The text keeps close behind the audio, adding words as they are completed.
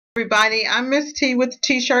Everybody, I'm Miss T with the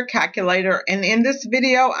T-shirt calculator, and in this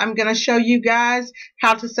video I'm going to show you guys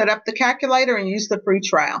how to set up the calculator and use the free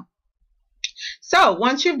trial. So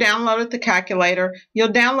once you've downloaded the calculator, you'll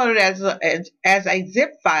download it as a zip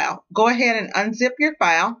file. Go ahead and unzip your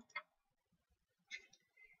file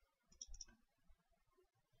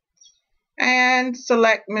and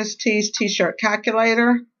select Miss T's T-shirt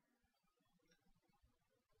calculator.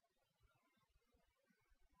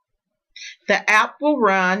 The app will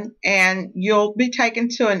run and you'll be taken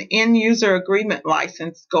to an end user agreement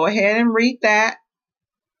license. Go ahead and read that.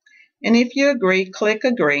 And if you agree, click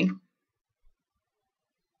agree.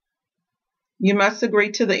 You must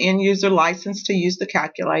agree to the end user license to use the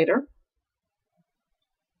calculator.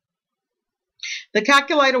 The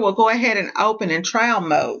calculator will go ahead and open in trial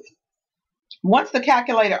mode. Once the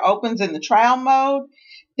calculator opens in the trial mode,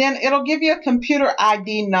 then it'll give you a computer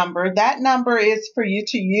ID number. That number is for you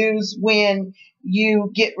to use when you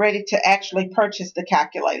get ready to actually purchase the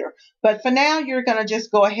calculator. But for now, you're going to just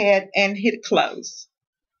go ahead and hit close.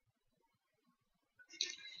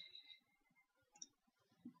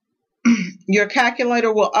 Your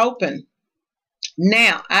calculator will open.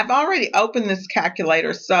 Now, I've already opened this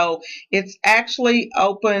calculator, so it's actually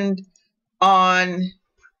opened on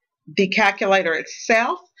the calculator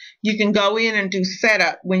itself. You can go in and do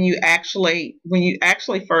setup when you actually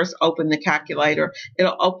first open the calculator.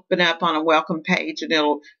 It'll open up on a welcome page and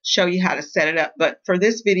it'll show you how to set it up. But for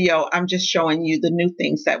this video, I'm just showing you the new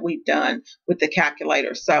things that we've done with the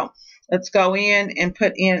calculator. So let's go in and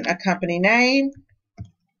put in a company name,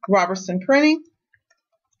 Robertson Printing.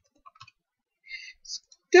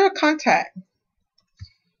 Do a contact.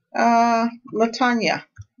 Latanya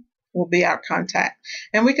will be our contact.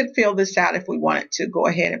 And we could fill this out if we wanted to. Go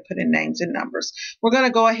ahead and put in names and numbers. We're going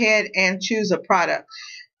to go ahead and choose a product.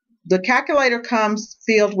 The calculator comes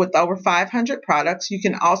filled with over 500 products. You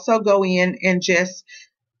can also go in and just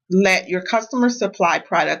let your customer supply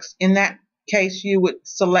products. In that case, you would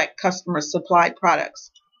select customer supply products.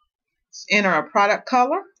 Let's enter a product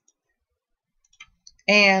color.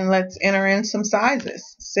 And let's enter in some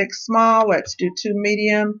sizes. 6 small, let's do 2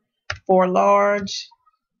 medium, 4 large,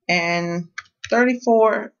 and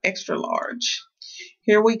 34 extra large.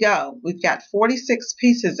 Here we go. We've got 46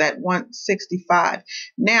 pieces at $165.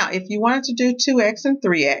 Now, if you wanted to do 2X and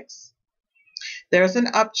 3X, there's an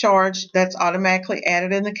upcharge that's automatically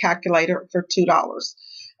added in the calculator for $2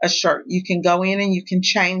 a shirt. You can go in and you can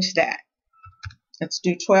change that. Let's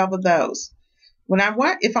do 12 of those.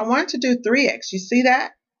 If I wanted to do 3X, you see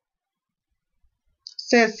that?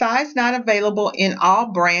 Says size not available in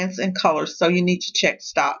all brands and colors, so you need to check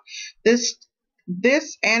stock. This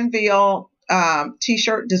Anvil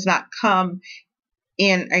t-shirt does not come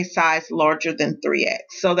in a size larger than 3X,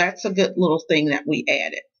 so that's a good little thing that we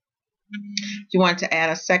added. If you want to add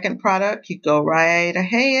a second product, you go right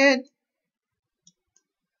ahead.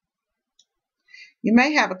 You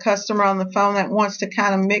may have a customer on the phone that wants to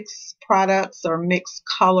kind of mix products or mix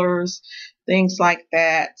colors, things like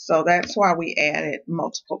that. So that's why we added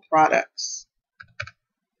multiple products.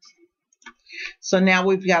 So now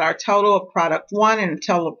we've got our total of product 1 and a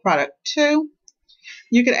total of product 2.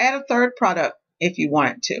 You could add a third product if you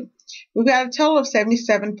wanted to. We've got a total of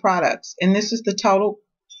 77 products, and this is the total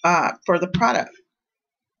for the product.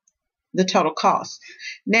 The total cost.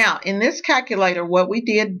 Now, in this calculator, what we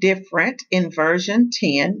did different in version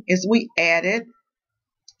 10 is we added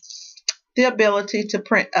the ability to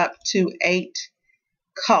print up to 8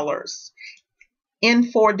 colors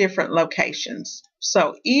in 4 different locations.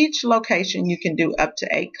 So each location you can do up to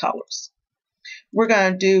 8 colors. We're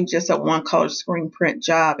going to do just a 1-color screen print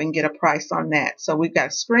job and get a price on that. So we've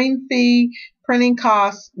got screen fee, printing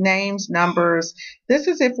costs, names, numbers. This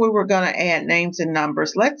is if we were going to add names and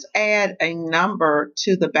numbers. Let's add a number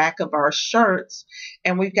to the back of our shirts.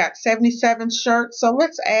 And we've got 77 shirts, so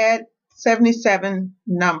let's add 77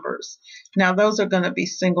 numbers. Now those are going to be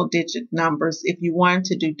single-digit numbers. If you wanted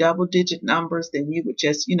to do double-digit numbers, then you would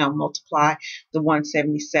just, multiply the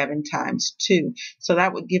 177 times 2. So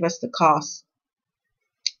that would give us the cost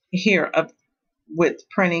here with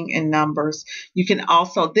printing and numbers. You can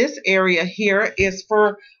also, this area here is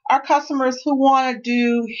for our customers who want to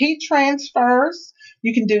do heat transfers.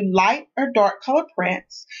 You can do light or dark color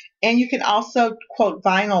prints, and you can also quote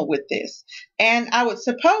vinyl with this. And I would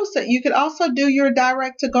suppose that you could also do your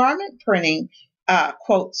direct to garment printing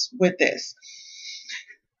quotes with this.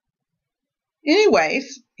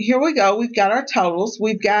 Anyways, here we go. We've got our totals.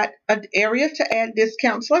 We've got an area to add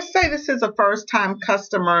discounts. Let's say this is a first-time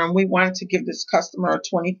customer and we wanted to give this customer a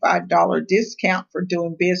 $25 discount for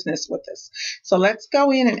doing business with us. So let's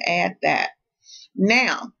go in and add that.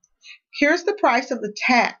 Now, Here's the price of the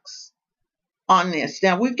tax on this.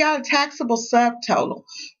 Now we've got a taxable subtotal.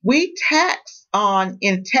 We tax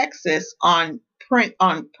in Texas on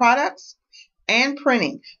products and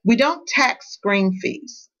printing. We don't tax screen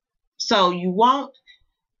fees. So you won't,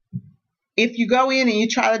 if you go in and you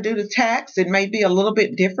try to do the tax, it may be a little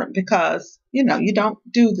bit different because, you don't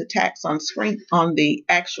do the tax on the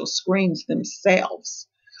actual screens themselves.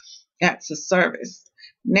 That's a service.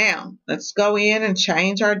 Now, let's go in and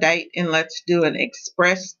change our date and let's do an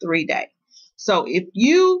express 3-day. So if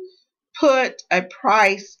you put a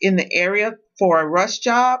price in the area for a rush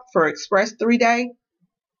job for express 3-day,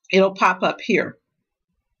 it'll pop up here.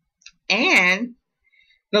 And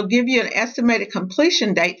it'll give you an estimated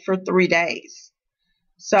completion date for 3 days.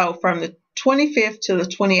 So from the 25th to the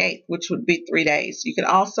 28th, which would be 3 days. You could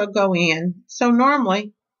also go in. So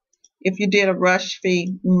normally, if you did a rush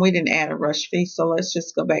fee, we didn't add a rush fee, so let's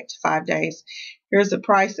just go back to 5 days. Here's the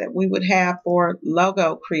price that we would have for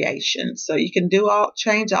logo creation. So you can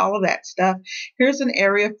change all of that stuff. Here's an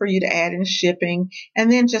area for you to add in shipping,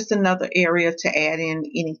 and then just another area to add in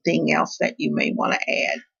anything else that you may want to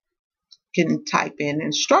add. You can type in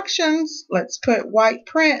instructions. Let's put white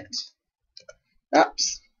print.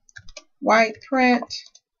 Oops. White print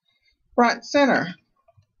front center.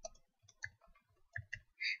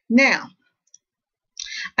 Now,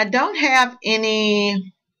 I don't have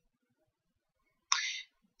any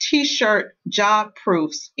t-shirt job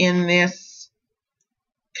proofs in this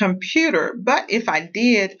computer, but if I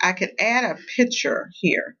did, I could add a picture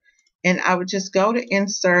here. And I would just go to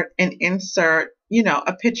insert and insert,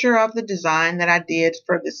 a picture of the design that I did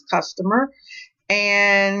for this customer.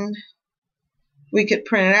 And we could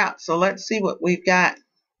print it out. So let's see what we've got.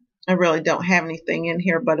 I really don't have anything in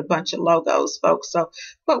here but a bunch of logos, folks.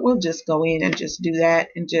 But we'll just go in and just do that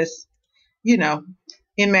and just,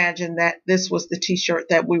 imagine that this was the t-shirt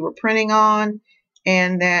that we were printing on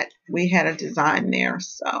and that we had a design there.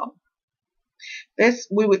 So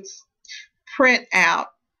we would print out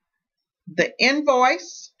the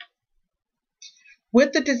invoice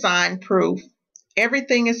with the design proof.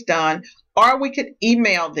 Everything is done. Or we could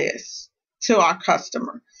email this to our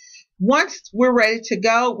customer. Once we're ready to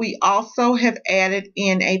go, we also have added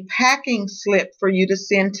in a packing slip for you to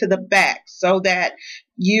send to the back so that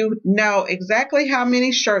you know exactly how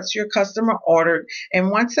many shirts your customer ordered. And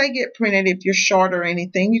once they get printed, if you're short or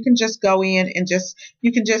anything, you can just go in and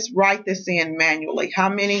you can just write this in manually. How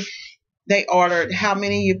many they ordered, how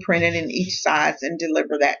many you printed in each size, and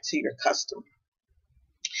deliver that to your customer.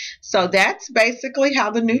 So that's basically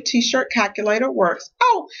how the new t-shirt calculator works.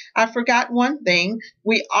 Oh, I forgot one thing.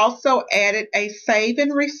 We also added a save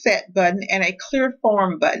and reset button and a clear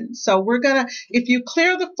form button. So if you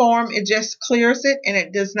clear the form, it just clears it and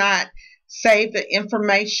it does not save the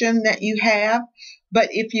information that you have. But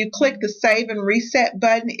if you click the save and reset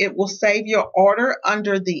button, it will save your order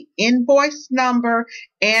under the invoice number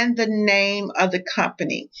and the name of the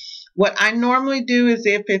company. What I normally do is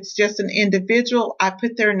if it's just an individual, I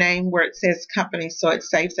put their name where it says company so it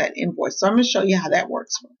saves that invoice. So I'm going to show you how that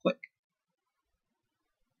works real quick.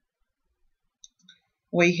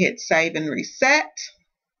 We hit save and reset.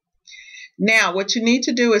 Now what you need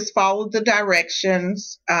to do is follow the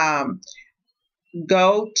directions.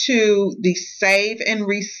 Go to the save and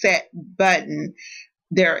reset button.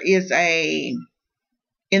 There is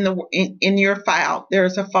in your file,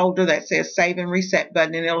 there's a folder that says save and reset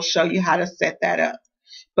button, and it'll show you how to set that up.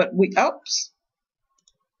 But oops,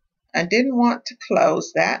 I didn't want to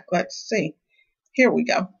close that. Let's see. Here we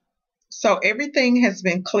go. So everything has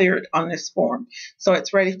been cleared on this form. So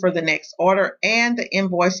it's ready for the next order, and the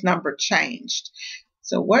invoice number changed.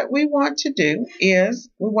 So what we want to do is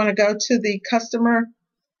we want to go to the customer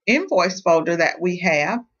invoice folder that we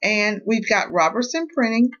have, and we've got Robertson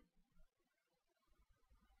Printing.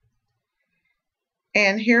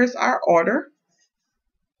 And here's our order.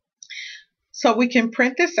 So we can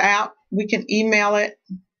print this out. We can email it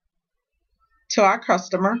to our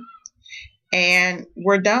customer, and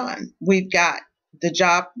we're done. We've got the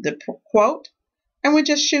job, the quote, and we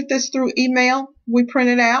just shoot this through email. We print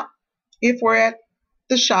it out if we're at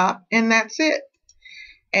the shop, and that's it.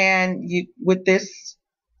 And with this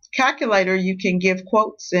calculator, you can give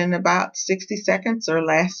quotes in about 60 seconds or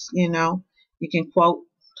less. You can quote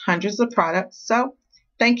hundreds of products. So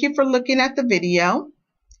thank you for looking at the video,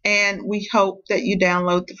 and we hope that you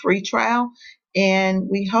download the free trial, and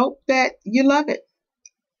we hope that you love it.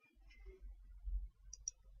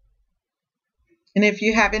 And if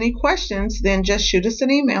you have any questions, then just shoot us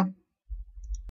an email.